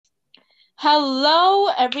Hello,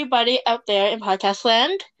 everybody out there in podcast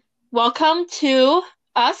land. Welcome to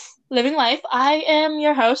us living life. I am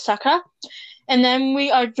your host, Sakura, and then we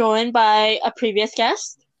are joined by a previous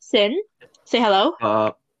guest, Sin. Say hello.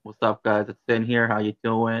 What's up, guys? It's Sin here. How you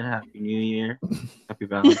doing? Happy New Year. Happy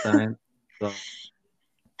Valentine's. So,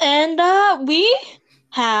 And we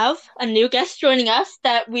have a new guest joining us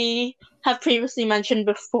that we have previously mentioned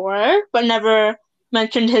before, but never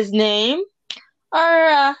mentioned his name.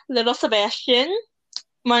 Our little Sebastian.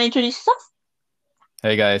 Want to introduce yourself?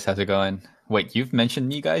 Hey guys, how's it going? Wait, you've mentioned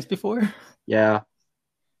me guys before? yeah,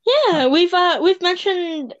 Huh. Yeah, we've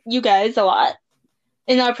mentioned you guys a lot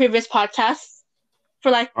in our previous podcasts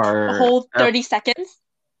for like a our whole ep- 30 seconds.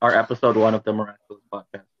 our episode 1 of the Miraculous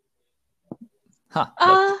podcast. Huh,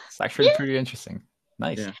 Uh, that's actually yeah, pretty interesting.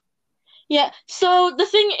 Nice. Yeah. yeah. So the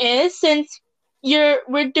thing is, since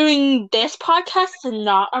we're doing this podcast and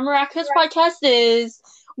not a miraculous podcast, is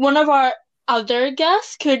one of our other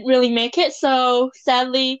guests couldn't really make it, so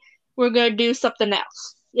sadly we're gonna do something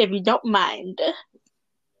else, if you don't mind.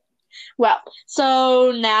 Well,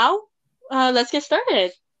 so now let's get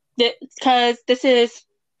started. Because this is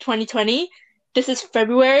 2020, this is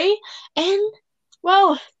February, and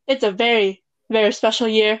well, it's a very, very special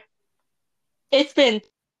year. It's been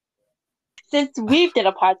since we've did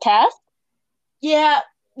a podcast. Yeah,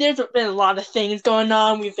 there's been a lot of things going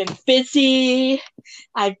on. We've been busy.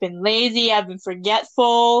 I've been lazy. I've been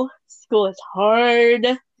forgetful. School is hard.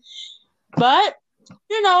 But,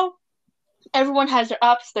 you know, everyone has their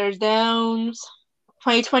ups, their downs.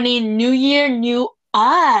 2020, new year, new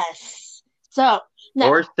us. So, now,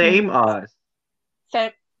 Or same us. so,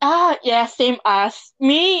 yeah, same us.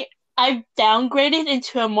 Me, I've downgraded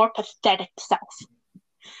into a more pathetic self.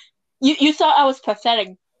 You thought I was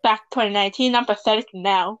pathetic back 2019. I'm pathetic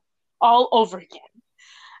now, all over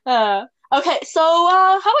again. Okay, so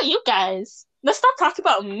how about you guys? Let's not talk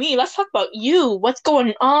about me. Let's talk about you. What's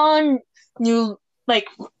going on? New like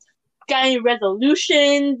got any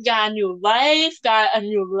resolutions? Got a new life? Got a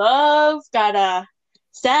new love? Got a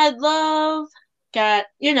sad love? Got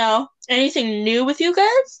anything new with you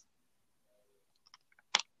guys?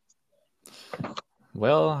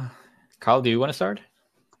 Well, Carl, do you want to start?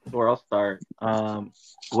 Where I'll start.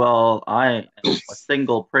 Well, I am a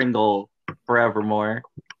single Pringle forevermore.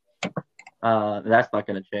 That's not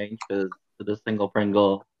gonna change because the single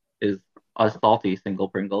Pringle is a salty single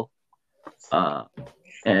Pringle. Uh,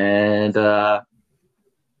 and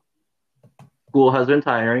School has been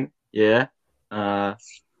tiring. Yeah. Uh,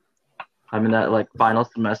 I'm in that like final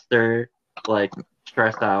semester, like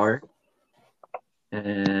stress hour,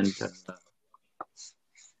 and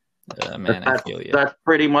Man, I that's feel you. that's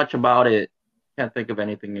pretty much about it. Can't think of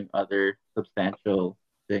anything other substantial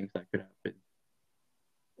things that could happen.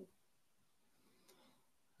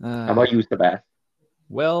 How Uh, about you, Sebastian?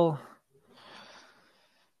 well,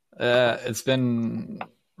 it's been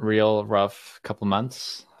real rough couple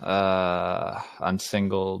months. I'm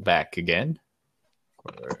single back again.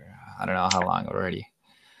 For, I don't know how long already.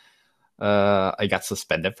 I got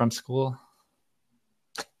suspended from school.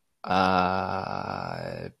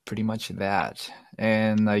 Pretty much that.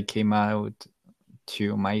 And I came out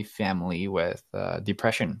to my family with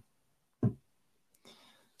depression.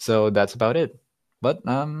 So that's about it. But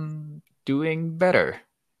I'm doing better.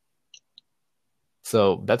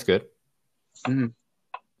 So that's good. Mhm.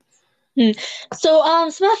 So,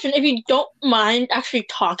 Sebastian, if you don't mind actually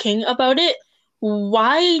talking about it,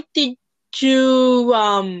 why did you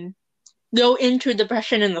go into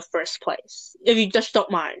depression in the first place? If you just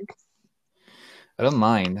don't mind. I don't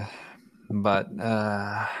mind. But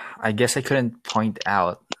I guess I couldn't point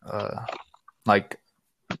out like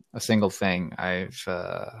a single thing. I've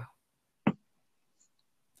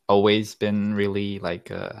always been really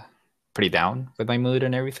like pretty down with my mood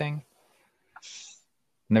and everything.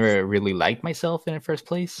 Never really liked myself in the first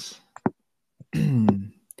place.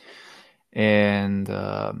 And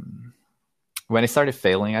when I started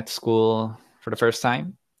failing at school for the first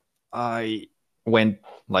time, I went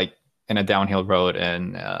like in a downhill road,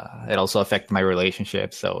 and it also affected my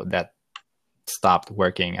relationship. So that stopped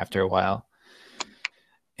working after a while,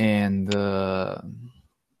 and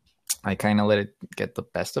I kind of let it get the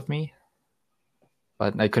best of me.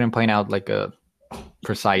 But I couldn't point out like a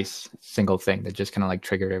precise single thing that just kind of like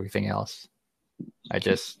triggered everything else. I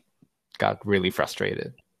just got really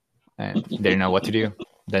frustrated and didn't know what to do.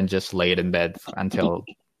 Then just laid in bed until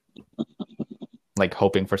like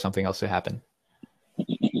hoping for something else to happen.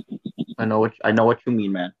 I know what you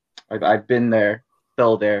mean, man. I've been there,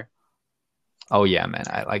 still there. Oh yeah, man.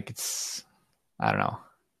 I like it's I don't know.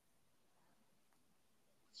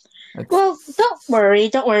 Well, don't worry,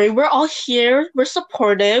 don't worry. We're all here. We're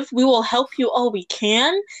supportive. We will help you all we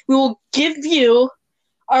can. We will give you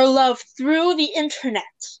our love through the internet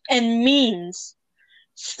and memes.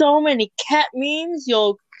 So many cat memes,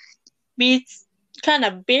 you'll be kind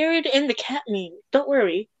of buried in the cat meme. Don't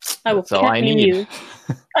worry. I will That's all cat I meme need. you.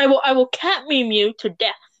 I will cat meme you to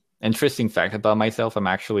death. Interesting fact about myself: I'm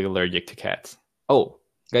actually allergic to cats. Oh,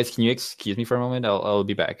 guys, can you excuse me for a moment? I'll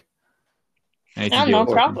be back. I need to Yeah, deal no with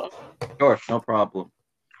something. problem. Sure, no problem.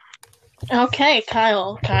 Okay,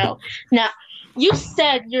 Kyle. Now, you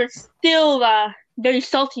said you're still very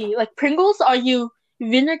salty. Like Pringles, are you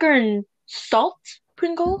vinegar and salt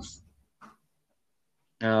Pringles?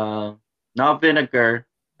 Not vinegar,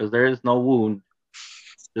 because there is no wound.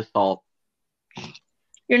 Just salt.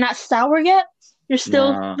 You're not sour yet? You're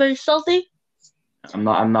still Nah, very salty? I'm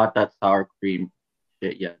not that sour cream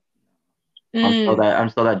shit yet. I'm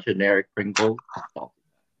still that generic Pringles. Salty.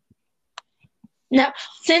 Now,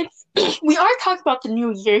 since we are talking about the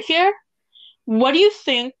new year here, what do you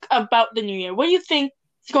think about the new year? What do you think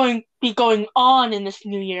is going to be going on in this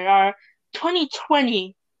new year, our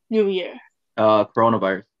 2020 new year?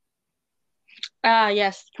 Coronavirus.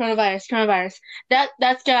 Yes, coronavirus.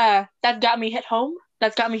 That got me hit home.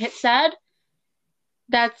 That's got me hit sad.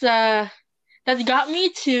 That's got me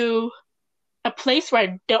to a place where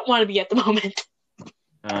I don't want to be at the moment.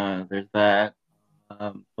 There's that.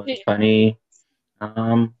 2020.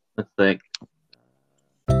 Let's think.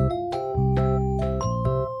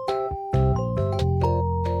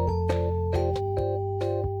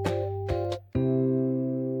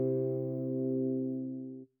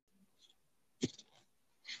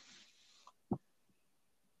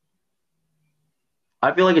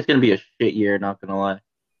 I feel like it's gonna be a shit year. Not gonna lie.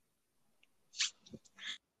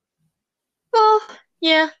 Well,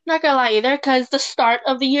 yeah, not gonna lie either, because the start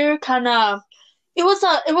of the year kind of it was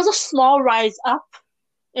a small rise up.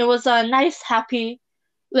 It was a nice, happy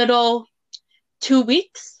little 2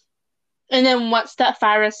 weeks, and then once that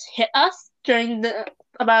virus hit us during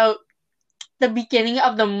about the beginning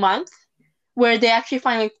of the month, where they actually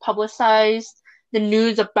finally publicized the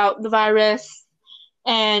news about the virus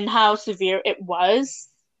and how severe it was,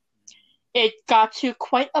 it got to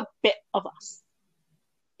quite a bit of us.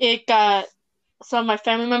 It got some of my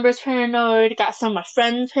family members paranoid, it got some of my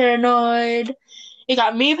friends paranoid, it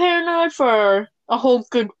got me paranoid for a whole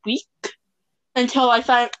good week until I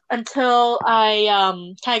kind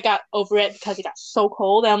of got over it because it got so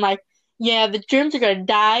cold. And I'm like, yeah, the germs are gonna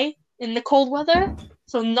die in the cold weather,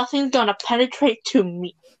 so nothing's gonna penetrate to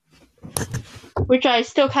me. Which I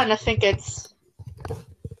still kind of think it's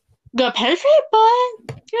gonna penetrate,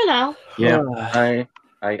 but you know. Yeah,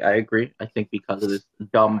 I agree. I think because of this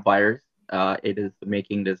dumb virus, it is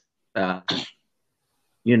making this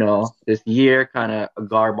this year kind of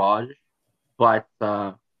garbage. But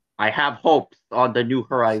I have hopes on the new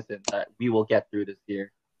horizon that we will get through this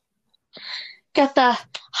year. Got the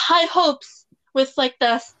high hopes with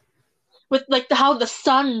how the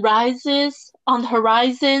sun rises on the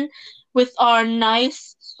horizon with our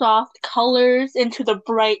nice soft colors into the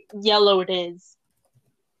bright yellow it is.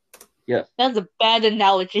 Yes. That's a bad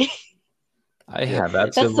analogy. I have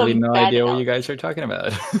absolutely no idea what you guys are talking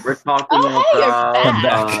about. We're talking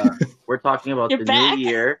we're talking about You're the back. new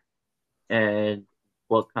year and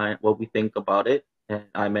what we think about it. And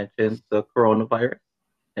I mentioned the coronavirus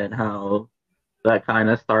and how that kind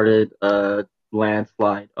of started a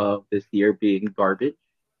landslide of this year being garbage.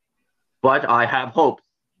 But I have hopes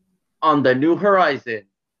on the new horizon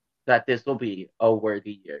that this will be a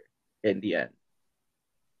worthy year in the end.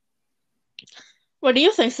 What do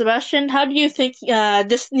you think, Sebastian? How do you think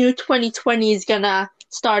this new 2020 is gonna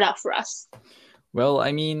start out for us? Well,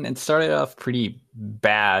 I mean, it started off pretty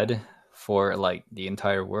bad for like the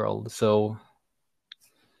entire world, so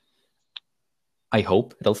I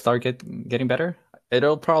hope it'll start getting better.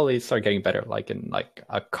 It'll probably start getting better, like in like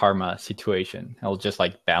a karma situation. It'll just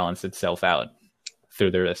like balance itself out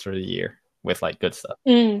through the rest of the year with like good stuff.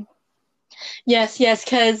 Yes,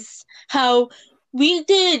 because how we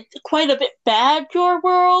did quite a bit bad, your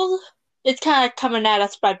world. It's kind of coming at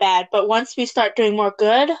us by bad, but once we start doing more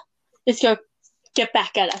good, it's gonna get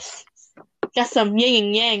back at us. Got some yin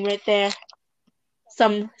and yang right there.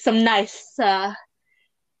 Some nice. How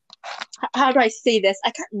do I say this? I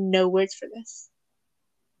got no words for this.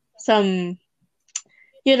 Some,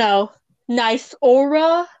 nice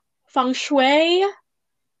aura, feng shui,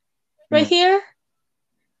 right here.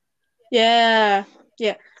 Yeah.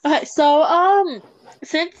 Okay, so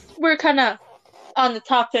since we're kind of on the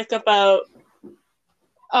topic about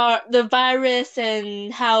the virus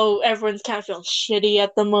and how everyone's kind of feeling shitty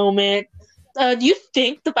at the moment, do you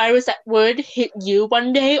think the virus that would hit you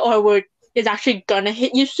one day or is actually gonna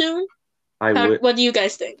hit you soon? What do you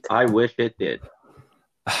guys think? I wish it did.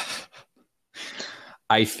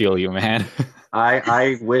 I feel you, man.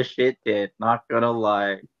 I wish it did. Not gonna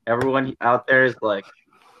lie. Everyone out there is like,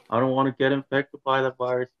 I don't want to get infected by the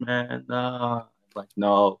virus, man. No. Like,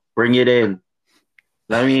 no, bring it in.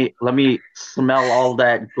 Let me smell all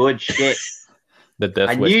that good shit. The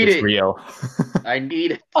death wish is real. I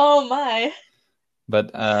need it. Oh my.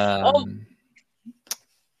 But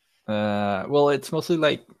well, it's mostly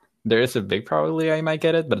like there is a big probability I might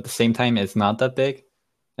get it, but at the same time, it's not that big.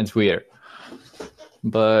 It's weird.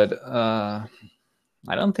 But I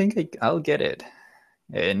don't think I'll get it.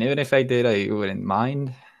 And even if I did, I wouldn't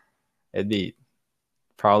mind. It'd be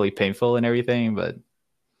probably painful and everything, but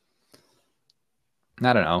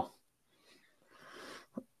I don't know.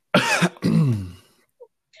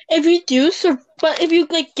 If you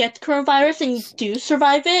like get coronavirus and you do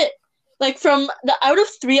survive it, like from out of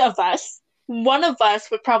 3 of us, one of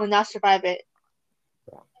us would probably not survive it,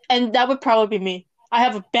 and that would probably be me. I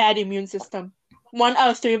have a bad immune system. 1 out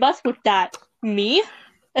of 3 of us would die. Me,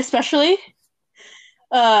 especially.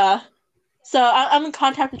 So I'm in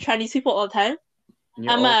contact with Chinese people all the time.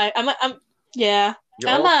 Yeah.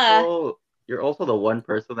 You're also the one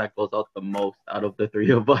person that goes out the most out of the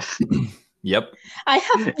 3 of us. Yep.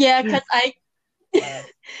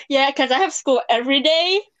 Because I have school every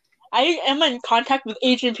day. I am in contact with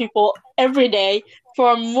Asian people every day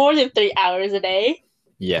for more than 3 hours a day.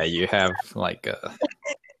 Yeah, you have like a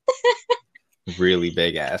really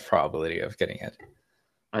big ass probability of getting it.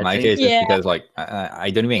 My case is because like I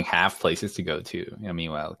don't even have places to go to.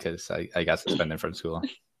 Meanwhile, because I got suspended from school.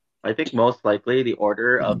 I think most likely the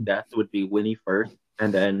order of death would be Winnie first,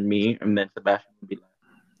 and then me, and then Sebastian would be last.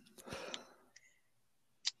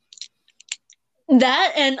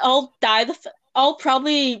 That, and I'll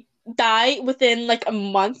probably die within like a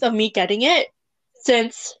month of me getting it,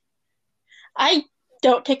 since I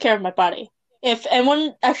don't take care of my body. If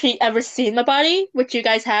anyone actually ever seen my body, which you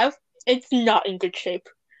guys have, it's not in good shape.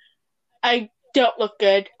 I don't look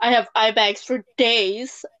good. I have eye bags for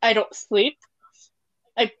days. I don't sleep.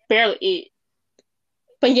 I barely eat.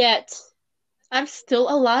 But yet, I'm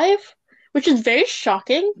still alive, which is very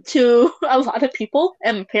shocking to a lot of people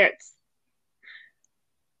and my parents.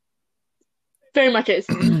 Very much is.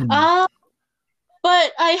 But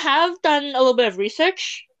I have done a little bit of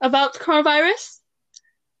research about coronavirus.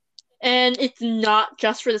 And it's not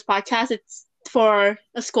just for this podcast, it's for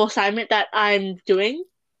a school assignment that I'm doing.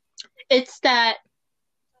 It's that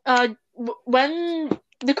when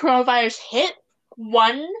the coronavirus hit,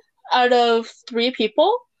 1 out of 3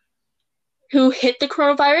 people who had the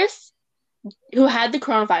coronavirus,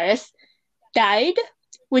 died,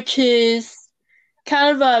 which is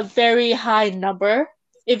kind of a very high number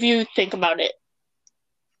if you think about it.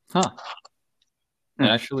 Huh. It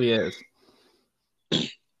actually is.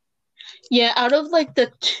 Yeah, out of like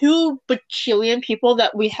the 2 bajillion people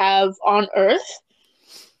that we have on Earth,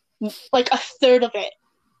 like a third of it,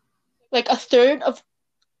 like a third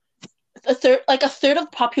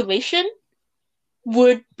of population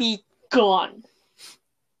would be gone.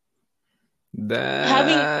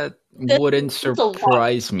 That wouldn't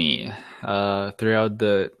surprise me. Throughout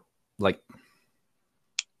the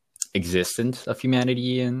existence of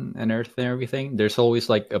humanity and Earth and everything, there's always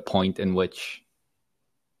like a point in which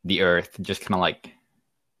the Earth just kind of like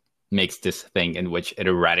makes this thing in which it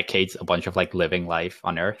eradicates a bunch of like living life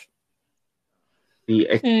on Earth. The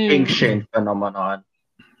extinction phenomenon.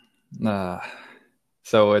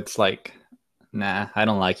 So it's like, nah, I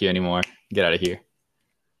don't like you anymore. Get out of here.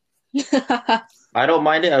 I don't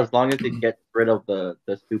mind it as long as it gets rid of the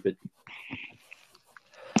stupid.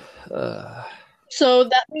 So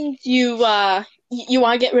that means you want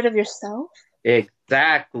to get rid of yourself?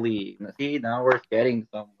 Exactly. See, now we're getting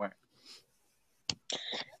somewhere.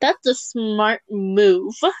 That's a smart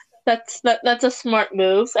move. That's a smart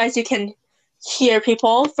move, as you can hear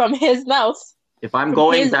people from his mouth. If I'm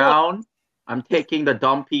going down, I'm taking the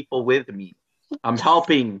dumb people with me. I'm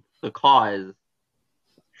helping the cause.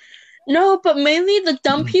 No, but mainly the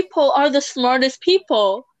dumb people are the smartest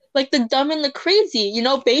people. Like the dumb and the crazy.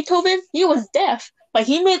 Beethoven, he was deaf, but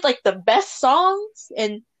he made like the best songs.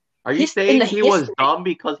 And are you saying he was dumb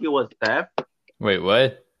because he was deaf? Wait,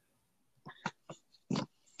 what?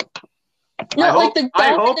 No,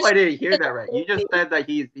 I hope I didn't hear that right. You just said that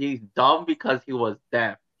he's dumb because he was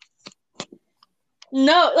deaf.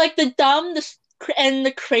 No, like the dumb and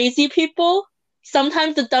the crazy people.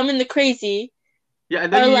 Sometimes the dumb and the crazy, Yeah,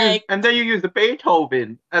 and Or then you use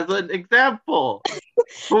Beethoven as an example.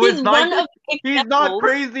 Who he's is one neither of the he's not examples.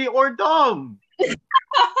 crazy or dumb.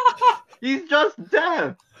 He's just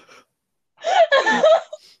deaf.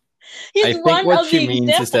 He's I think one what of she the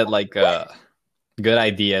means is that examples. good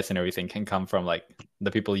ideas and everything can come from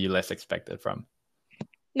the people you less expected from.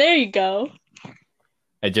 There you go.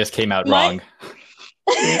 It just came out My- wrong.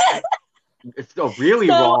 It's so really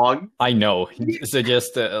So- wrong. I know. So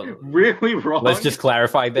just Really wrong. let's just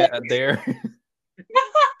clarify that there.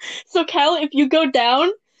 So Cal, if you go down,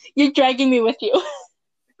 you're dragging me with you.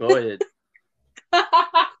 Go ahead.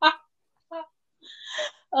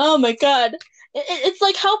 Oh my god. It's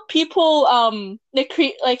like how people they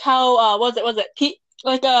create like how was it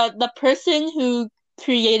the person who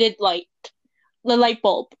created like the light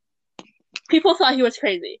bulb. People thought he was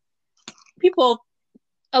crazy.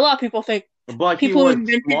 A lot of people think But he people was who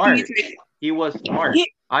invented smart. these He was smart.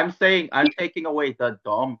 I'm taking away the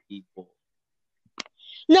dumb people.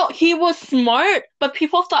 No, he was smart, but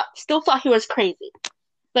people still thought he was crazy.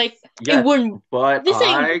 Like Yes, it wouldn't. but This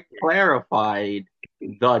ain't- I clarified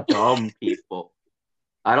the dumb people.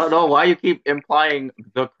 I don't know why you keep implying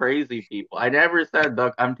the crazy people. I never said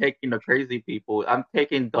I'm taking the crazy people. I'm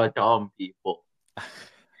taking the dumb people.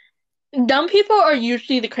 Dumb people are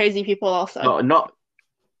usually the crazy people also. No,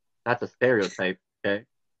 that's a stereotype. Okay,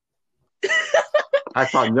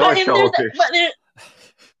 that's on your But shoulders.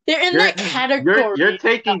 they're in that category.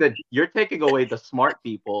 You're taking away the smart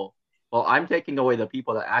people. Well, I'm taking away the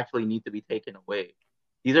people that actually need to be taken away.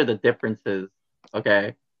 These are the differences.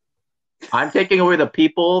 Okay, I'm taking away the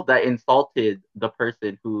people that insulted the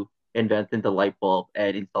person who invented the light bulb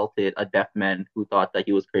and insulted a deaf man who thought that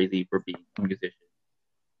he was crazy for being a musician.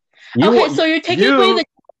 So you're taking away the.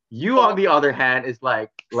 You, on the other hand, is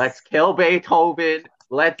like, let's kill Beethoven.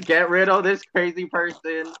 Let's get rid of this crazy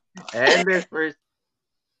person and this person.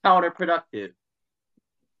 Counterproductive.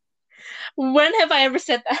 When have I ever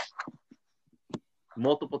said that?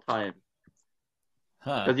 Multiple times.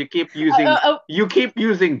 Huh. Because you keep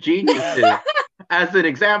using geniuses as an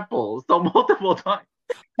example, so multiple times.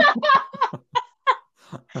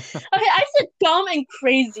 Okay, I said dumb and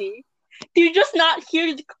crazy. Do you just not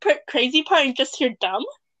hear the crazy part and just hear dumb?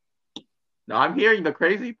 No, I'm hearing the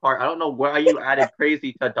crazy part. I don't know why you added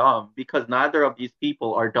crazy to dumb, because neither of these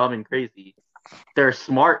people are dumb and crazy. They're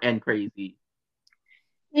smart and crazy.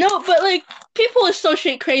 No, but like people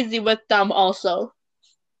associate crazy with dumb also.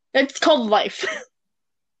 It's called life.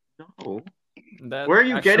 No. That Where are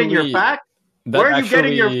you getting your actually- facts? that Where are you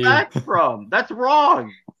getting your actually- facts from? That's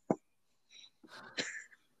wrong.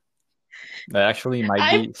 That actually might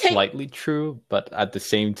I'm be slightly true, but at the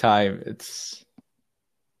same time, it's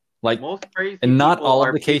like Most crazy in not people all are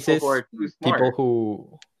of the people cases, who are too smart. people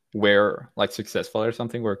who were like successful or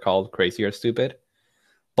something were called crazy or stupid.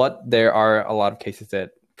 But there are a lot of cases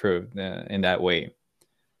that prove in that way,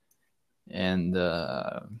 and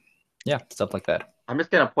yeah, stuff like that. I'm just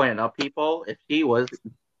gonna point it out, people. If she was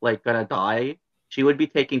like gonna die, she would be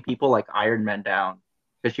taking people like Iron Man down,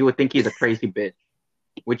 because she would think he's a crazy bitch,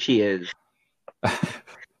 which he is.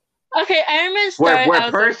 Okay, Iron Man Where started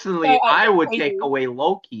out personally, like, I would crazy. take away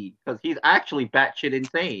Loki, because he's actually batshit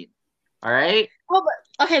insane. All right, Well,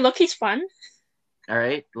 but, okay, Loki's fun. all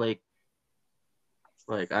right, like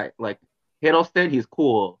Hiddleston, he's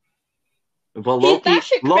cool, but He's Loki,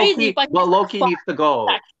 batshit crazy, but he's Loki fun. needs to go.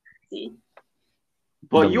 See?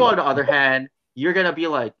 But No, you, on the other hand, you're gonna be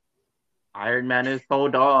like, Iron Man is so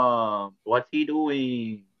dumb. What's he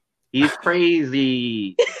doing? He's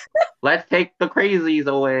crazy. Let's take the crazies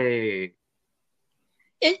away.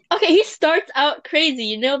 Okay, he starts out crazy,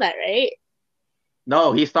 you know that, right?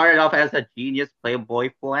 No, he started off as a genius playboy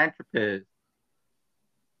philanthropist.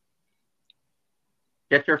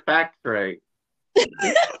 Get your facts right.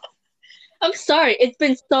 I'm sorry, it's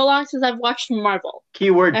been so long since I've watched Marvel.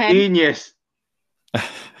 Keyword Okay. genius.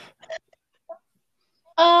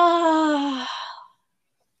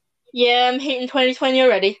 Yeah, I'm hating 2020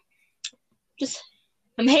 already.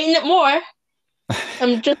 I'm hating it more.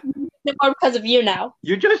 I'm just hating it more because of you now.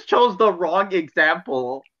 You just chose the wrong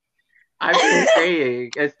example. I'm just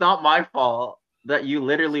saying, it's not my fault that you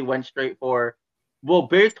literally went straight for, well,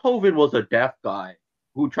 Beethoven was a deaf guy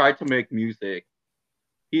who tried to make music.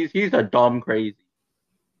 He's a dumb crazy.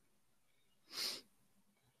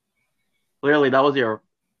 Clearly, that was your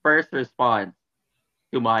first response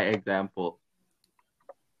to my example.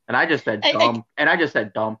 And I just said dumb. And I just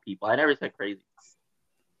said dumb people. I never said crazy.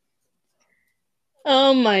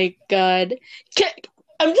 Oh my god.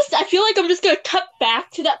 I feel like I'm just gonna cut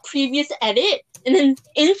back to that previous edit and then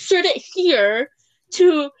insert it here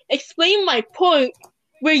to explain my point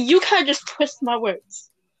where you kind of just twist my words.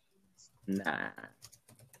 Nah.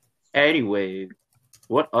 Anyway,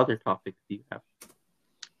 what other topics do you have?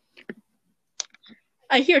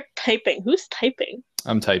 I hear typing. Who's typing?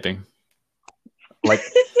 I'm typing. Like,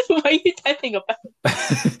 What are you typing about?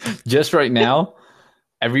 Just right now,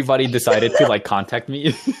 everybody decided to like contact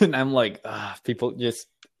me, and I'm like, people just.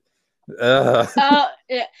 Yeah.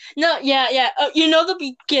 No, yeah. You know the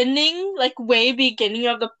beginning, like way beginning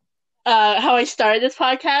of the how I started this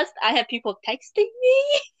podcast. I had people texting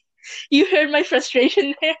me. You heard my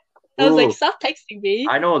frustration there. I was like, ooh, stop texting me.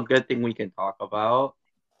 I know a good thing we can talk about.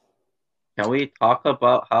 Can we talk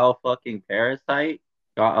about how fucking Parasite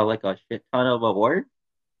got like a shit ton of awards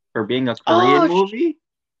for being a Korean movie?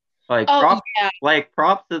 Like props, yeah.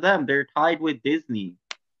 props to them. They're tied with Disney.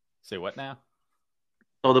 Say what now?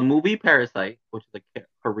 So the movie Parasite, which is a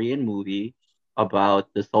Korean movie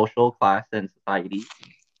about the social class and society,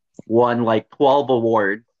 won like 12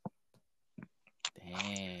 awards.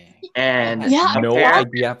 Dang. And Yeah, no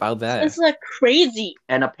idea about that. It's like crazy.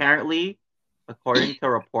 And apparently, according to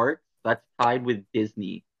reports, that's tied with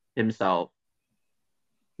Disney himself.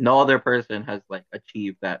 No other person has like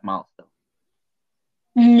achieved that milestone.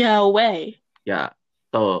 No way. Yeah.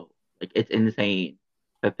 So like it's insane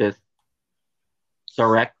that this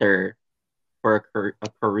director for a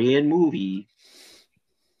Korean movie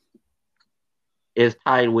is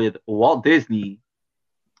tied with Walt Disney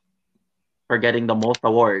for getting the most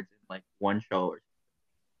awards in like one show.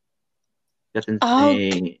 That's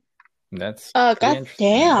insane. That's god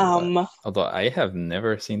damn. Although I have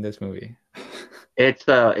never seen this movie. It's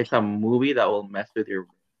a movie that will mess with your.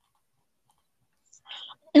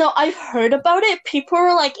 No, I've heard about it. People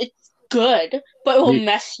are like, it's good, but it will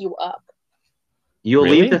mess you up. You'll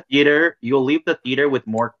Really? leave the theater. You'll leave the theater with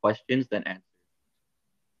more questions than answers.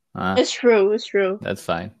 It's true. It's true. That's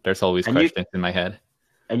fine. There's always questions in my head.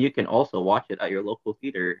 And you can also watch it at your local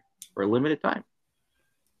theater for a limited time.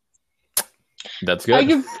 That's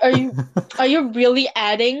good. Are you really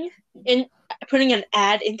putting an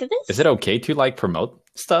ad into this? Is it okay to like promote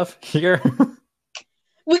stuff here?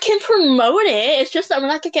 We can promote it. It's just that we're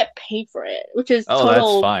not gonna get paid for it, which is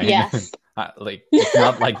total. That's fine. Yes. Like it's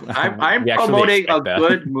not like I'm promoting a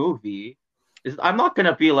good movie. I'm not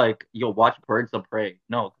gonna be like, you'll watch Birds of Prey.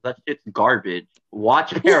 No, that shit's garbage.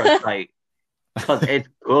 Watch Parasite because it's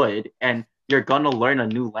good, and you're gonna learn a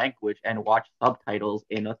new language and watch subtitles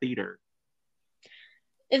in a theater.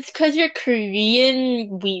 It's because you're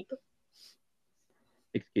Korean weeb.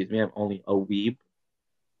 Excuse me, I'm only a weeb.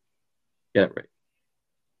 Get it right.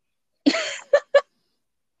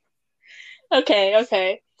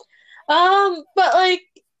 Okay. But like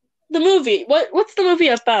the movie, what's the movie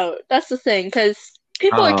about? That's the thing, because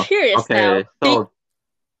people are curious now. So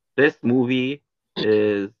this movie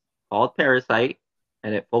is called Parasite,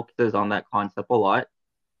 and it focuses on that concept a lot.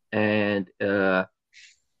 And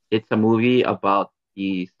it's a movie about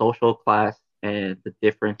the social class and the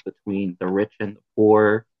difference between the rich and the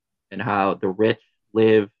poor, and how the rich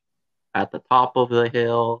live at the top of the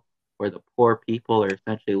hill, where the poor people are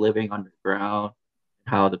essentially living underground,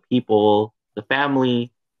 and how the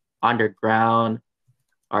family underground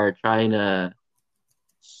are trying to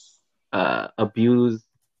abuse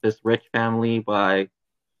this rich family by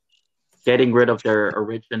getting rid of their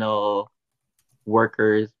original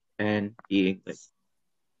workers and being like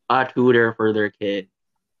a tutor for their kid,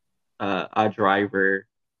 a driver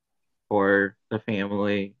for the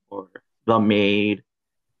family, or the maid,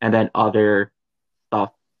 and then other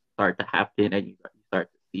stuff start to happen, and you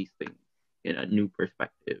start to see things in a new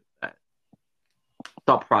perspective that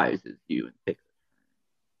surprises you and takes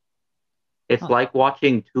a turn. It's like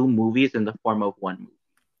watching two movies in the form of one movie.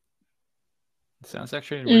 Sounds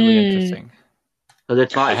actually really interesting. Because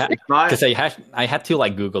it's not. Because I had to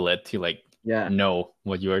like Google it to like know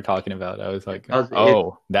what you were talking about. I was like,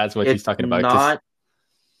 oh, that's what she's talking about.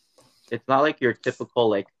 It's not like your typical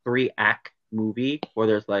like 3-act movie where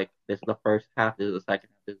there's like, this is the first half, this is the second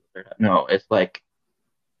half, this is the third half. No, it's like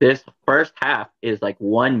this first half is like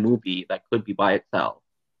one movie that could be by itself,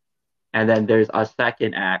 and then there's a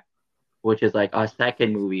second act, which is like a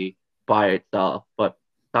second movie by itself, but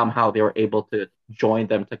somehow they were able to join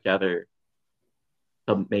them together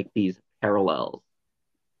to make these parallels,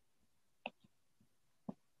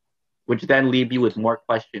 which then leave you with more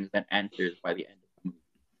questions than answers by the end of the movie.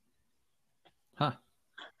 Huh.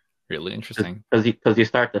 Really interesting. Because you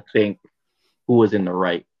start to think who was in the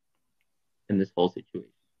right in this whole situation.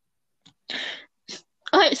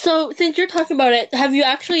 Alright, so since you're talking about it, have you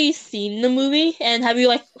actually seen the movie, and have you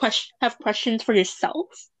like have questions for yourself?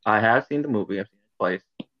 I have seen the movie. I've seen it twice.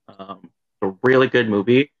 It's a really good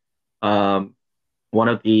movie. one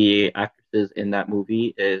of the actresses in that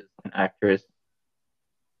movie is an actress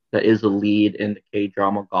that is a lead in the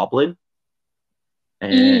K-drama Goblin.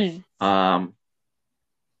 And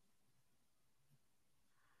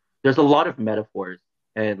there's a lot of metaphors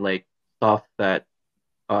and like stuff that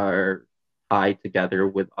are tied together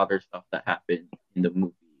with other stuff that happened in the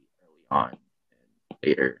movie early on and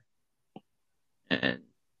later. And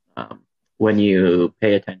when you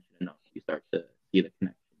pay attention enough, you start to see the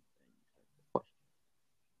connections and you start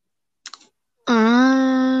to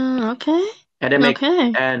question. Okay. And it makes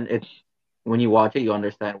Okay. and it's when you watch it, you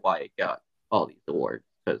understand why it got all these awards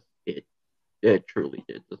because it truly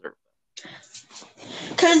did deserve them.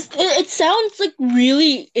 Because it sounds like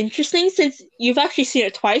really interesting since you've actually seen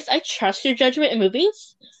it twice. I trust your judgment in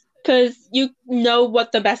movies because you know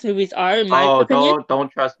what the best movies are, in my opinion.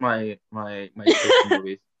 Don't trust my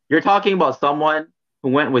movies. You're talking about someone who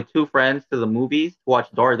went with two friends to the movies to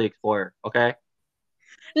watch Dora the Explorer, okay?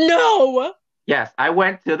 No! Yes, I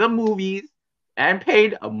went to the movies and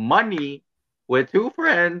paid money with two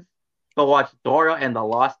friends to watch Dora and the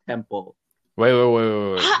Lost Temple. Wait.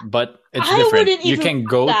 But it's different. You can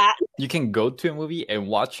go to a movie and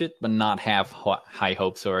watch it, but not have high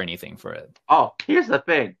hopes or anything for it. Oh, here's the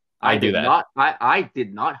thing. I did not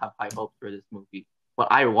have high hopes for this movie, but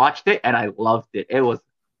I watched it and I loved it. It was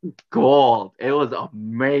gold. It was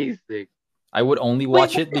amazing. I would only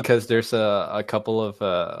watch it because there's a couple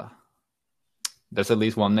of there's at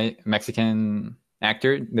least one Mexican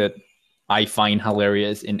actor that I find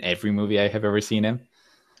hilarious in every movie I have ever seen him.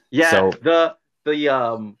 Yeah, so, the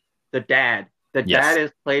dad. The dad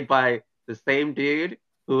is played by the same dude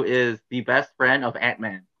who is the best friend of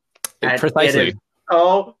Ant-Man. Precisely. It is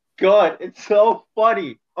so good. It's so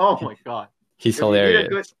funny. Oh my god. He's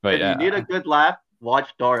hilarious. If you need a good laugh, watch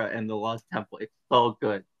Dora and the Lost Temple. It's so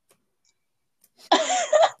good.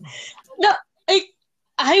 No,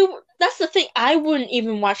 that's the thing. I wouldn't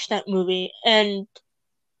even watch that movie, and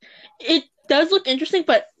it does look interesting,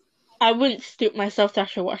 but I wouldn't stoop myself to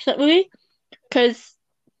actually watch that movie, because,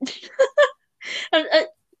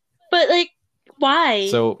 but like, why?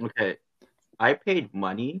 So okay, I paid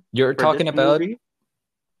money. You're talking about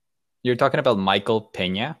Michael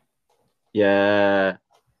Peña. Yeah.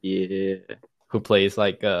 Who plays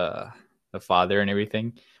like the father and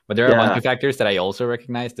everything. But there are a bunch of actors that I also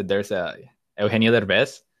recognize. That there's Eugenio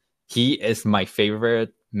Derbez. He is my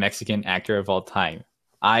favorite Mexican actor of all time.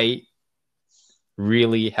 I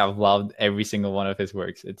really have loved every single one of his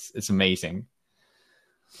works. It's amazing.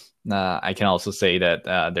 I can also say that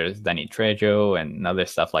there's Danny Trejo and other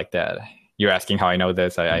stuff like that. You're asking how I know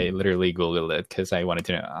this. I literally Googled it because I wanted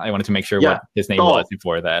to make sure what his name was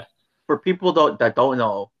before that. For people that don't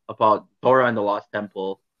know about Dora and the Lost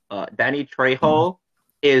Temple, Danny Trejo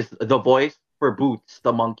is the voice for Boots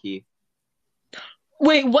the monkey.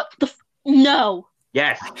 Wait, what the? No.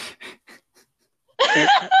 Yes.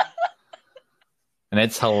 And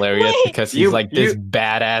it's hilarious because he's like this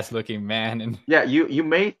badass looking man. And yeah, you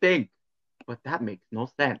may think, but that makes no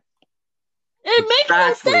sense. It makes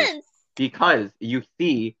no sense. Because you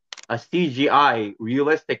see a CGI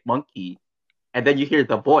realistic monkey, and then you hear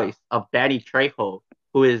the voice of Danny Trejo,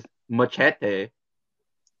 who is Machete,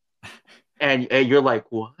 and you're like,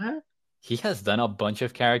 what? He has done a bunch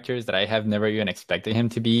of characters that I have never even expected him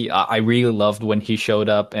to be. I really loved when he showed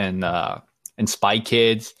up in Spy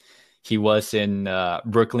Kids. He was in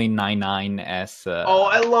Brooklyn Nine-Nine as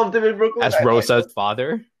I loved him in Brooklyn as Nine-Nine. Rosa's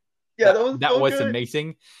father. Yeah, that was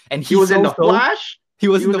amazing. And he was in The Flash. He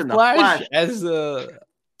was in the Flash as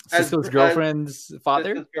Cisco's girlfriend's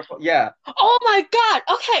father. Yeah. Oh my god.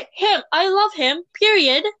 Okay, him. I love him.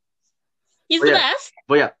 Period. He's the best.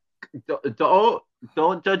 But yeah,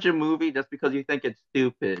 don't judge a movie just because you think it's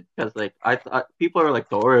stupid. Because like people are like,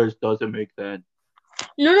 Dora doesn't make sense.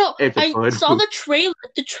 No. I saw the trailer.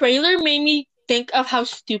 The trailer made me think of how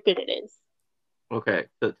stupid it is. Okay,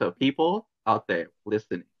 so people out there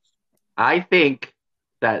listening, I think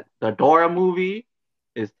that the Dora movie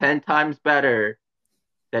is 10 times better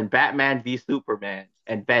than Batman v Superman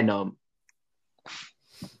and Venom.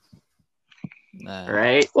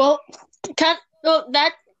 Right? Well,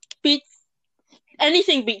 that beats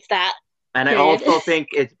anything beats that. And period. I also think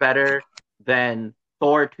it's better than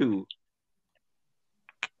Thor 2.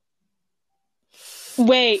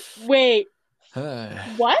 Wait.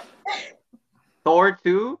 What? Thor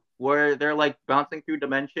 2, where they're like bouncing through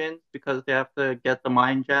dimensions because they have to get the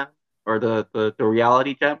mind gem or the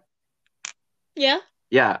reality gem. Yeah.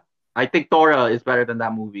 Yeah. I think Thora is better than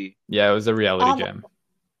that movie. Yeah, it was a reality gem.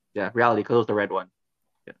 Yeah, reality, because it was the red one.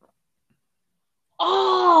 Yeah.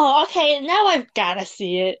 Oh, okay. Now I've got to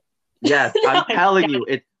see it. Yes, I'm telling you.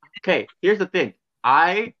 It's okay. Here's the thing.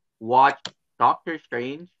 I watched Doctor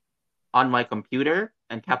Strange on my computer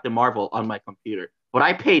and Captain Marvel on my computer, but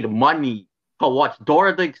I paid money to watch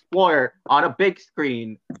Dora the Explorer on a big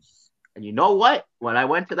screen. And you know what? When I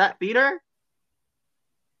went to that theater,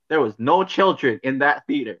 there was no children in that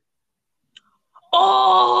theater.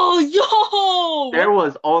 Oh, yo! There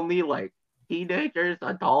was only like teenagers,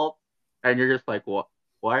 adults, and you're just like, what?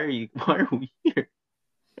 Why are we here?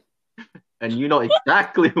 And you know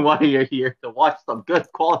exactly why you're here, to watch some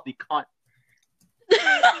good quality content.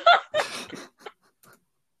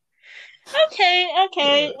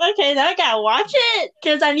 Okay. Now I gotta watch it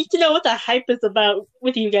because I need to know what the hype is about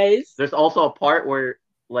with you guys. There's also a part where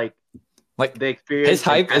like the experience. His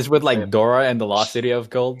hype is with like Dora and the Lost City of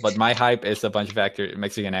Gold, but my hype is a bunch of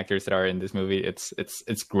Mexican actors that are in this movie.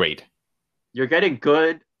 It's great. You're getting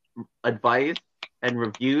good advice and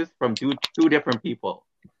reviews from two different people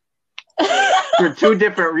for two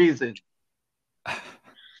different reasons.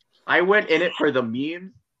 I went in it for the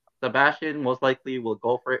memes. Sebastian most likely will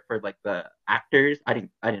go for it for like the actors. I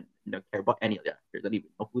didn't care about any of the actors. I didn't even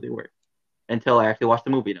know who they were until I actually watched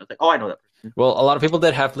the movie, and I was like, oh, I know that person. Well, a lot of people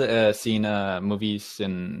that have seen movies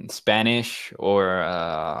in Spanish or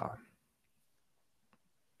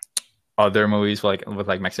other movies with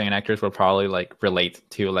Mexican actors will probably like relate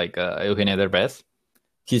to like Eugenio Derbez.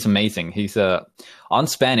 He's amazing. He's on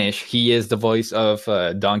Spanish. He is the voice of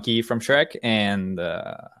Donkey from Shrek, and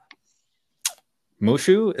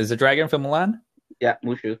Mushu is the dragon from Mulan. Yeah,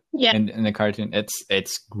 Mushu. Yeah. In the cartoon,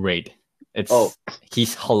 it's great.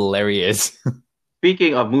 He's hilarious.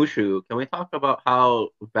 Speaking of Mushu, can we talk about how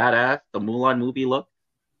badass the Mulan movie looked?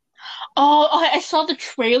 Oh, I saw the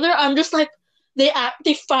trailer. I'm just like, they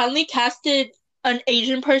finally casted an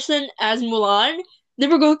Asian person as Mulan. They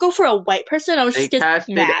were going to go for a white person. I was They just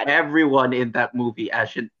casted mad. everyone in that movie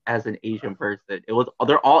as an Asian person.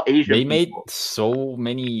 They're all Asian. They made people. so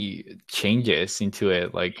many changes into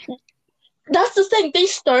it. Like, that's the thing. They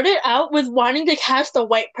started out with wanting to cast a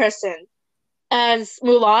white person as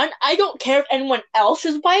Mulan. I don't care if anyone else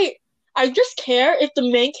is white. I just care if the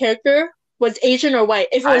main character was Asian or white.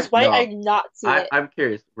 If it was white, I'd not see it. I'm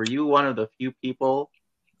curious. Were you one of the few people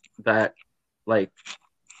that like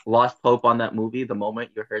lost hope on that movie the moment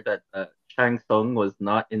you heard that Shang Tsung was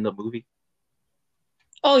not in the movie?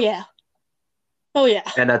 Oh yeah.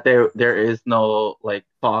 And that there is no like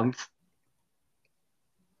songs.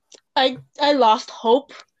 I lost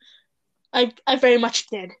hope. I very much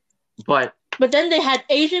did. But then they had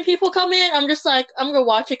Asian people come in. I'm just like, I'm gonna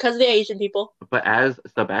watch it because of the Asian people. But as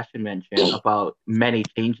Sebastian mentioned about many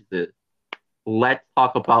changes, let's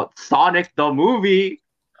talk about Sonic the movie.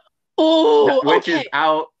 Oh, which is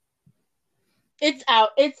out. It's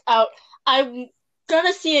out. I'm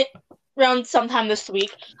gonna see it around sometime this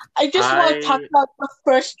week. I just want to talk about the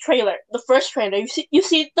first trailer. You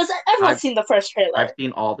see? Everyone seen the first trailer? I've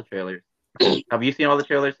seen all the trailers. Have you seen all the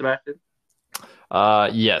trailers, Sebastian?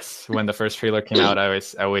 Yes. When the first trailer came out, I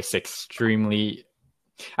was extremely.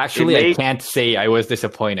 Actually, I can't say I was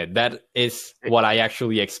disappointed. That is what I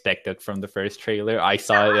actually expected from the first trailer. I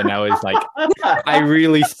saw it and I was like, I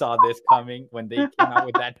really saw this coming when they came out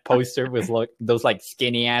with that poster with those like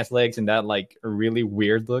skinny ass legs and that like really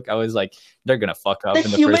weird look. I was like, they're gonna fuck up the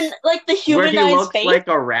humanized face.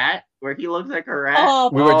 Where he looks like a rat.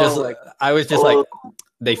 I was just like,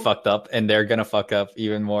 they fucked up and they're gonna fuck up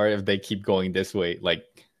even more if they keep going this way. Like,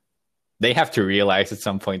 they have to realize at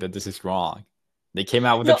some point that this is wrong. They came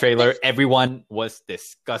out with the trailer. Everyone was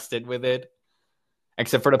disgusted with it,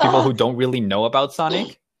 except for the people who don't really know about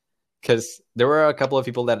Sonic. Because there were a couple of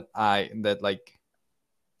people that like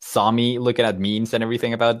saw me looking at memes and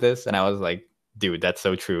everything about this, and I was like, "Dude, that's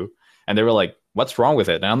so true." And they were like, "What's wrong with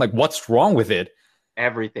it?" And I'm like, "What's wrong with it?"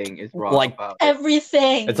 Everything is wrong. Like about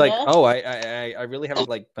everything. It's like, oh, I really haven't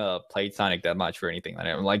like played Sonic that much or anything. And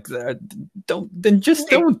I'm like, just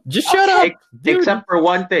shut up. Dude. Except for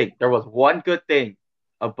one thing, there was one good thing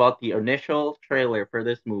about the initial trailer for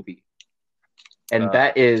this movie, and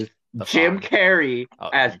that is Jim Carrey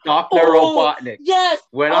as Dr. Robotnik. Yes.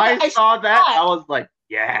 When I saw that, I was like,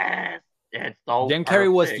 yes. It's so Jim Carrey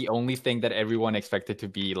was the only thing that everyone expected to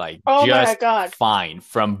be like just fine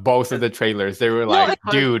from both of the trailers. They were like,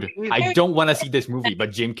 dude, I don't want to see this movie,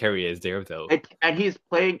 but Jim Carrey is there though. And he's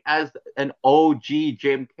playing as an OG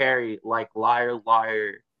Jim Carrey, like Liar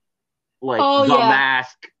Liar, like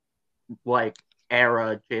Mask, like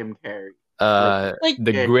era Jim Carrey. Like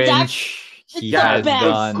the Grinch. He has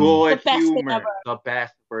done good humor, the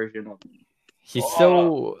best version of him. He's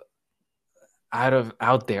so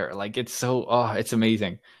out there, like it's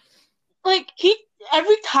amazing. Like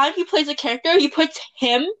every time he plays a character, he puts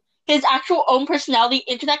him his actual own personality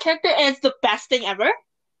into that character, and it's the best thing ever.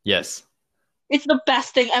 Yes. It's the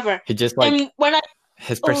best thing ever. He just like And when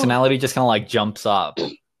his personality just kind of like jumps up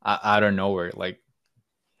out of nowhere. Like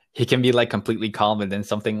he can be like completely calm, and then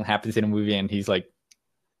something happens in a movie, and he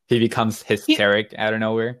becomes hysteric out of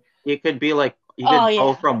nowhere. He could be like you can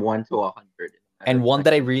go from 1 to 100. And one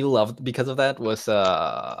that I really loved because of that was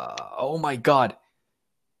oh my god,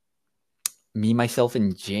 Me, Myself,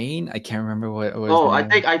 and Jane. I can't remember what was. Oh,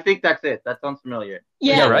 I think that's it. That sounds familiar.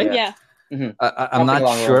 Yeah, right. Yeah. Mm-hmm. I'm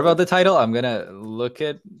not sure about the title. I'm gonna look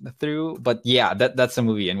it through, but yeah, that's a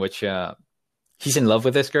movie in which he's in love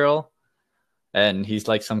with this girl, and he's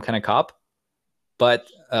like some kind of cop, but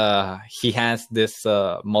he has this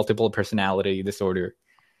multiple personality disorder.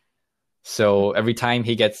 So every time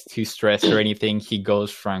he gets too stressed or anything, he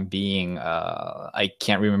goes from being I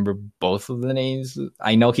can't remember both of the names.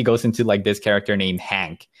 I know he goes into like this character named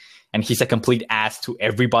Hank, and he's a complete ass to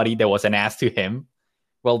everybody that was an ass to him,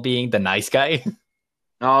 while being the nice guy.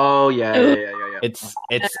 Oh yeah.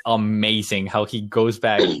 It's amazing how he goes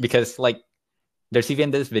back, because like there's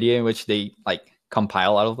even this video in which they like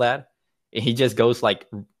compile all of that. He just goes like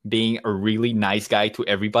being a really nice guy to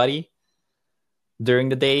everybody during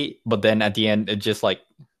the day, but then at the end it just like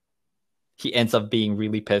he ends up being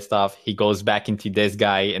really pissed off. He goes back into this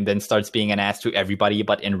guy and then starts being an ass to everybody,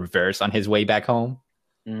 but in reverse on his way back home.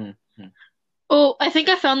 Mm-hmm. Oh, I think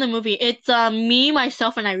I found the movie. It's Me,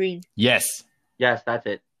 Myself, and Irene. Yes, that's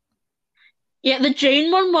it. Yeah, the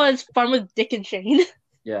Jane one was Fun with Dick and Jane.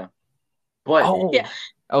 Yeah, but yeah.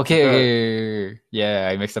 Okay, yeah,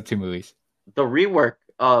 I mixed up two movies. The rework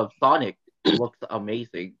of Sonic looks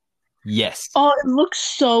amazing. Yes. Oh, it looks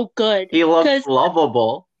so good. He looks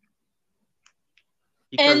lovable.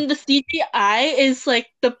 And the CGI is like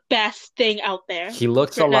the best thing out there. He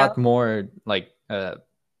looks a lot more like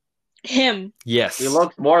him. Yes. He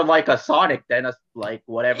looks more like a Sonic than a like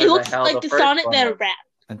whatever he looks the hell like the the first Sonic one that was. a rat.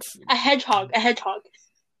 A hedgehog.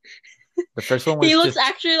 The first one was he looks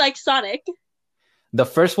actually like Sonic. The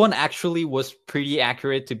first one actually was pretty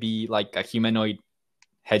accurate to be like a humanoid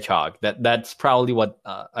hedgehog. That's probably what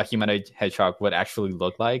a humanoid hedgehog would actually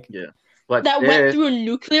look like. Yeah. But that went through a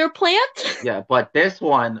nuclear plant? Yeah, but this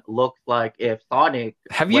one looks like if Sonic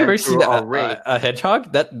Have you ever seen a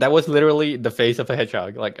hedgehog? That was literally the face of a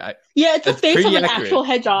hedgehog. Like it's the face of an actual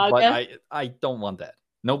hedgehog. But I don't want that.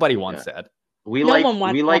 Nobody wants that. We like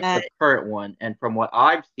the current one, and from what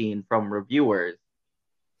I've seen from reviewers,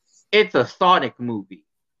 it's a Sonic movie.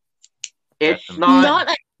 It's not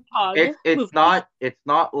a hedgehog. It's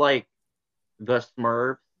not like the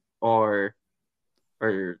Smurfs or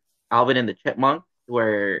Alvin and the Chipmunks,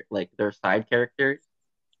 where like they're side characters,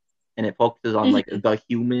 and it focuses on like the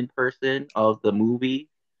human person of the movie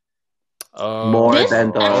more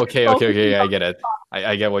than the. Okay, I get it.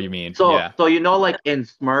 I get what you mean. So yeah. So like in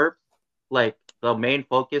Smurfs, like the main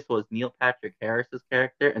focus was Neil Patrick Harris's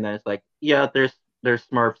character, and then it's like there's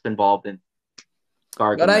Smurfs involved in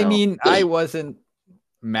Gargamel. But I mean, I wasn't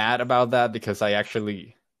mad about that because I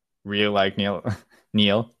actually really like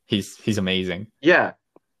Neil. He's amazing. Yeah.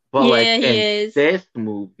 But like in is. this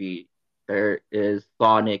movie, there is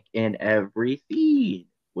Sonic in every scene,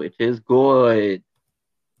 which is good.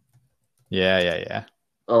 Yeah.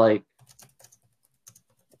 Like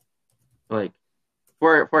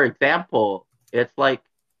for example, it's like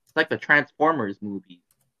the Transformers movies.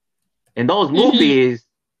 In those movies,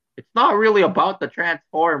 it's not really about the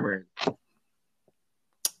Transformers.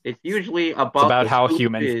 It's usually about how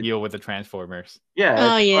humans deal with the Transformers.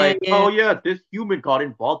 Yeah. This human got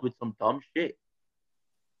involved with some dumb shit.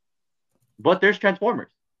 But there's Transformers.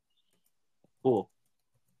 Cool.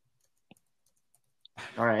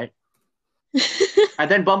 All right. And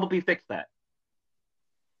then Bumblebee fixed that.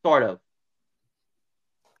 Sort of.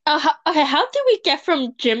 Okay, how did we get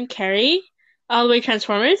from Jim Carrey all the way to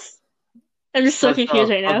Transformers? I'm just so confused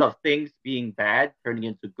right now. Of things being bad turning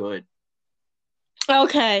into good.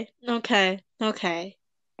 Okay. But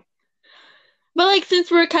like,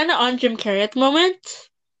 since we're kind of on Jim Carrey at the moment,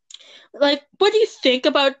 like, what do you think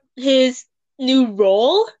about his new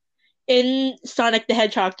role in Sonic the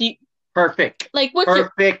Hedgehog? Perfect. Like,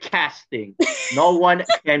 perfect casting. No one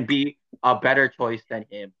can be a better choice than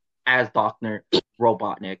him as Dr.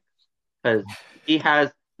 Robotnik, because he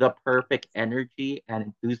has the perfect energy and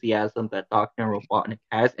enthusiasm that Dr. Robotnik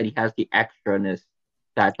has, and he has the extraness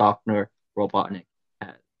that Dr. Robotnik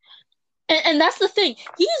has. And that's the thing.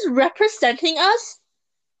 He's representing us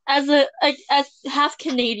as half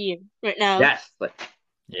Canadian right now. Yes.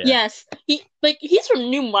 Yes. He's from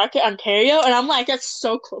Newmarket, Ontario, and I'm like, that's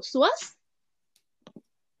so close to us.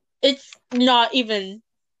 It's not even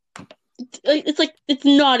it's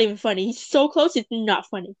not even funny. He's so close, it's not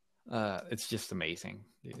funny. It's just amazing.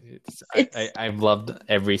 It's I've loved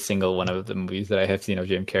every single one of the movies that I have seen of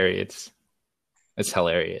Jim Carrey. It's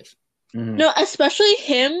hilarious. Mhm. no, especially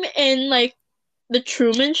him in like the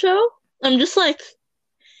Truman Show. I'm just like,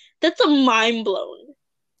 that's a mind blown.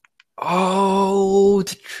 Oh,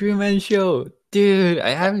 the Truman Show, dude! I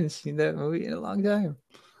haven't seen that movie in a long time.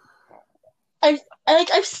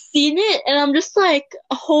 I've seen it and I'm just like,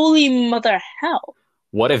 holy mother hell.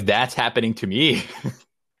 What if that's happening to me?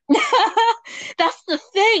 That's the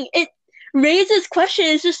thing. It raises questions.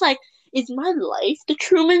 It's just like, is my life the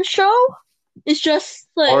Truman Show? It's just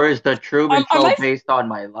like, Or is the Truman are Show my- based on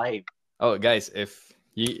my life? Oh, guys, if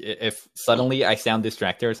suddenly I sound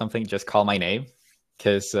distracted or something, just call my name,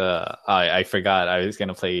 because I forgot I was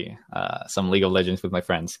gonna play some League of Legends with my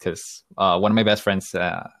friends, because one of my best friends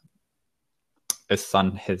is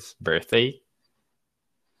on his birthday.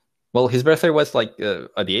 Well, his birthday was like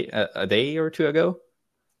a day or two ago.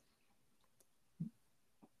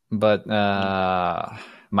 But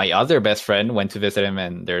my other best friend went to visit him,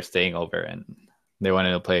 and they're staying over, and they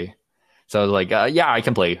wanted to play. So I was like, yeah, I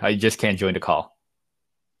can play. I just can't join the call,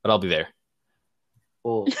 but I'll be there.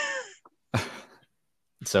 Cool.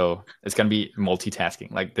 So it's going to be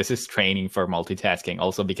multitasking. Like, this is training for multitasking.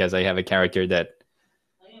 Also because I have a character that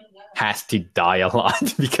has to die a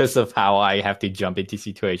lot because of how I have to jump into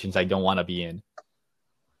situations I don't want to be in.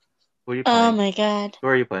 Who are you playing? oh my god. Who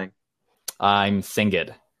are you playing? I'm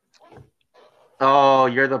Singed. Oh,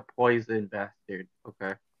 you're the poison bastard.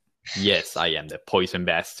 Okay. Yes, I am the poison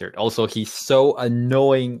bastard. Also, he's so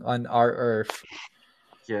annoying on our Earth.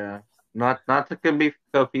 Yeah. Not to be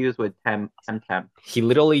confused with Temtem. He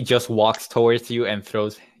literally just walks towards you and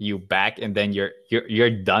throws you back, and then you're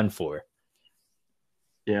done for.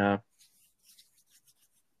 Yeah.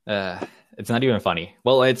 It's not even funny.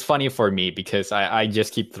 Well, it's funny for me because I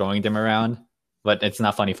just keep throwing them around, but it's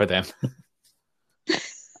not funny for them.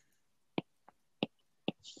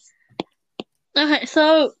 Okay,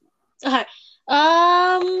 so okay.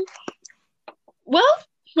 Well,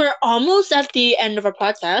 we're almost at the end of our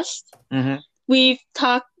podcast. Mm-hmm. We've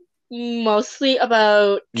talked mostly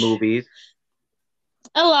about Movies.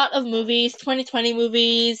 a lot of movies, 2020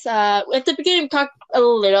 movies. At the beginning, we talked a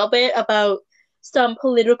little bit about some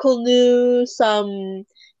political news, some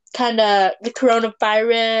kind of the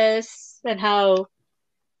coronavirus and how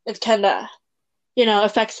it kind of,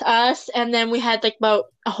 affects us. And then we had like about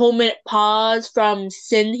a whole minute pause from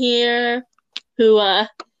Sin here, who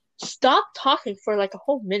stopped talking for like a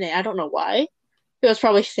whole minute. I don't know why. He was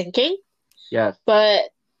probably thinking. Yes. But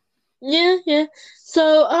yeah.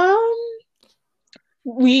 So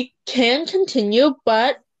we can continue,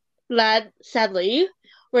 but sadly,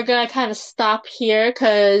 we're gonna kind of stop here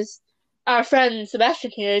because our friend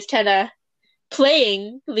Sebastian here is kind of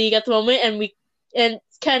playing League at the moment, and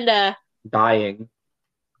kind of Dying.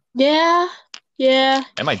 yeah.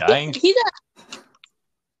 Am I dying? He's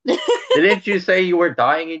Didn't you say you were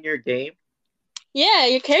dying in your game? yeah,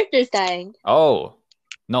 your character's dying. Oh,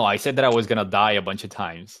 no, I said that I was gonna die a bunch of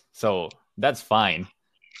times, so that's fine.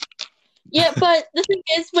 Yeah, but the thing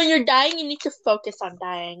is, when you're dying, you need to focus on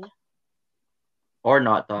dying. Or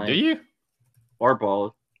not dying. Do you? Or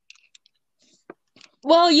both.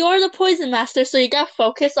 Well, you're the poison master, so you gotta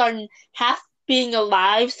focus on half being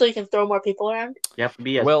alive so you can throw more people around. You have to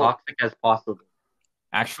be as Well- toxic as possible.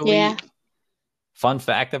 Actually, Yeah. fun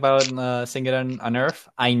fact about Sing It on Earth,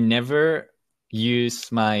 I never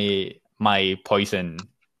use my poison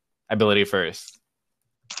ability first.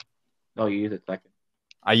 No, you use it second.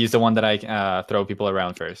 I use the one that I throw people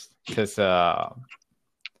around first, because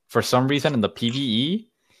for some reason in the PvE,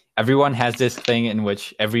 everyone has this thing in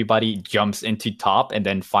which everybody jumps into top and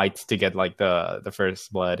then fights to get like the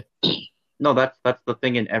first blood. No, that's the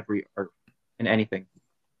thing in every Earth. In anything.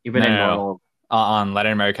 Even in No. normal. On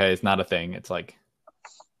Latin America, it's not a thing. It's like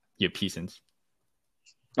you peasants.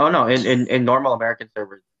 Oh no, in normal American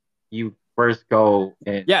servers, you first go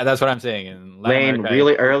in Yeah, that's what I'm saying. In Latin lane America,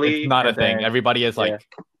 really early. it's not a and thing. then- Everybody is like,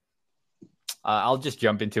 I'll just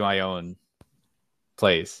jump into my own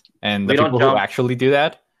place. And the We don't people who jump. actually do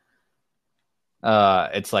that,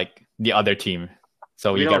 it's like the other team.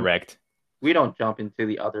 So We you get don't- wrecked. we don't jump into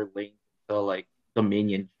the other lane until like the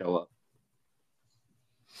minions show up.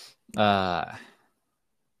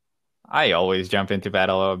 I always jump into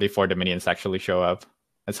battle before the minions actually show up.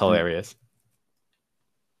 It's hilarious.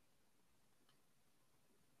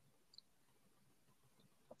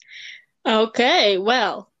 Okay,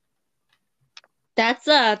 well, that's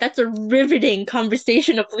a riveting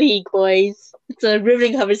conversation of League, boys. It's a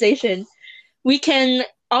riveting conversation. We can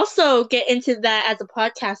also get into that as a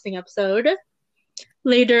podcasting episode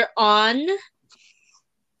later on.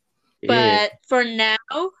 Yeah. But for now,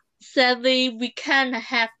 sadly, we kind of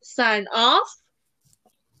have to sign off.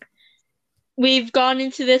 We've gone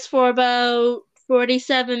into this for about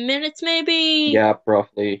 47 minutes, maybe. Yeah,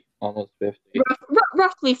 roughly. Almost 50.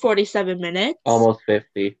 Roughly 47 minutes. Almost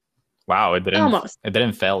 50. Wow, it didn't. Almost. It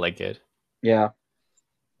didn't feel like it. Yeah.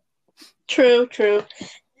 True.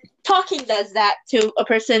 Talking does that to a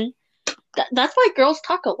person. That's why girls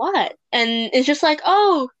talk a lot. And it's just like,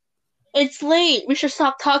 oh, it's late. We should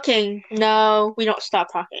stop talking. No, we don't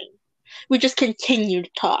stop talking. We just continue to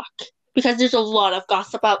talk. Because there's a lot of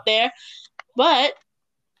gossip out there. But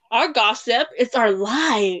our gossip is our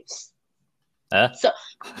lives.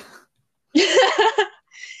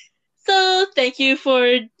 So thank you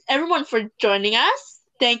for everyone for joining us.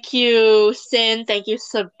 Thank you, Sin. Thank you,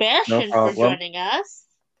 Sebastian, for joining us.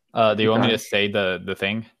 Do you want me to say the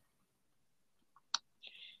thing?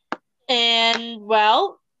 And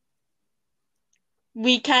well,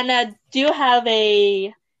 we kind of do have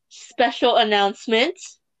a special announcement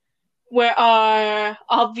where our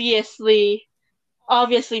obviously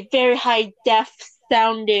very high def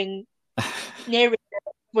sounding narrator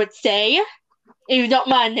would say, if you don't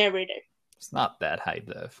mind, narrator. It's not that high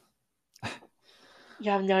def.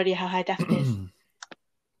 You have no idea how high def it is.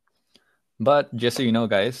 But just so you know,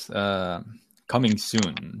 guys, coming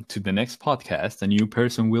soon to the next podcast, a new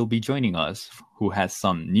person will be joining us who has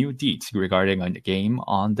some new deets regarding a game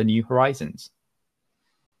on the New Horizons.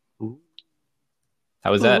 How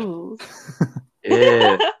was that?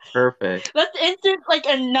 Yeah, perfect. Let's insert like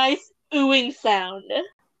a nice oohing sound.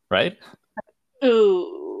 Right?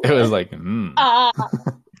 Ooh. It was like,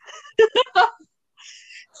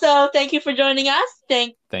 So thank you for joining us.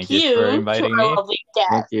 Thank you for inviting me.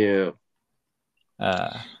 Thank you.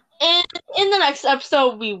 And in the next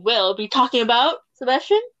episode, we will be talking about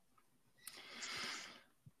Sebastian.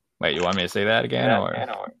 Wait, you want me to say that again, or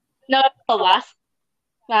no? The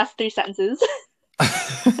last 3 sentences.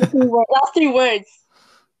 Last 3 words.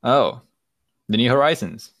 Oh, the New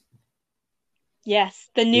Horizons. Yes,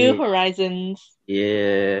 the New Horizons.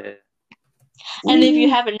 Yeah. And if you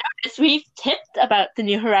haven't noticed, we've tipped about the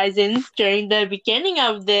New Horizons during the beginning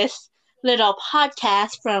of this little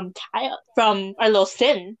podcast from our little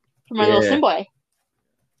Sin boy.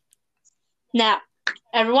 Now,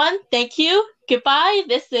 everyone, thank you. Goodbye.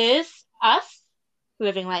 This is us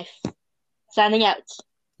living life. Signing out.